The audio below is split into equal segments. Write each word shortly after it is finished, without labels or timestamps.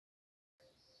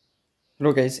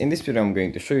Hello guys, in this video I'm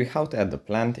going to show you how to add the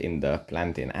plant in the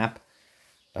PlantIn app.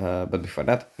 But before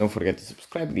that, don't forget to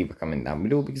subscribe, leave a comment down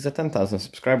below, because at 10,000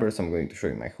 subscribers I'm going to show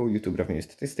you my whole YouTube revenue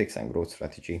statistics and growth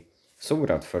strategy. So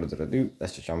without further ado,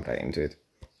 let's just jump right into it.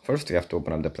 First we have to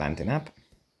open up the PlantIn app.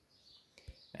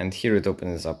 And here it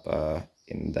opens up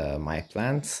in the My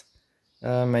Plants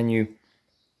menu.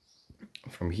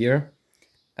 From here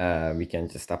we can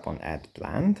just tap on Add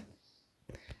Plant.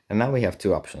 And now we have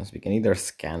two options. We can either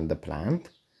scan the plant,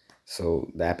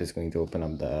 so the app is going to open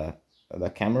up the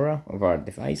camera of our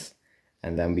device,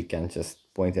 and then we can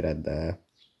just point it at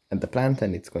the plant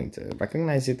and it's going to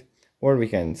recognize it, or we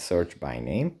can search by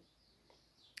name.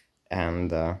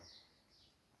 And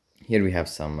here we have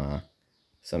some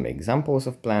examples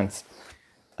of plants,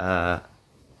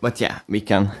 but yeah, we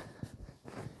can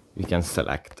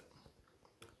select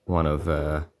one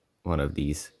of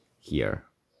these here.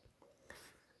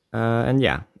 And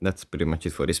yeah, that's pretty much it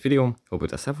for this video. Hope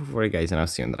it was helpful for you guys, and I'll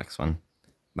see you in the next one.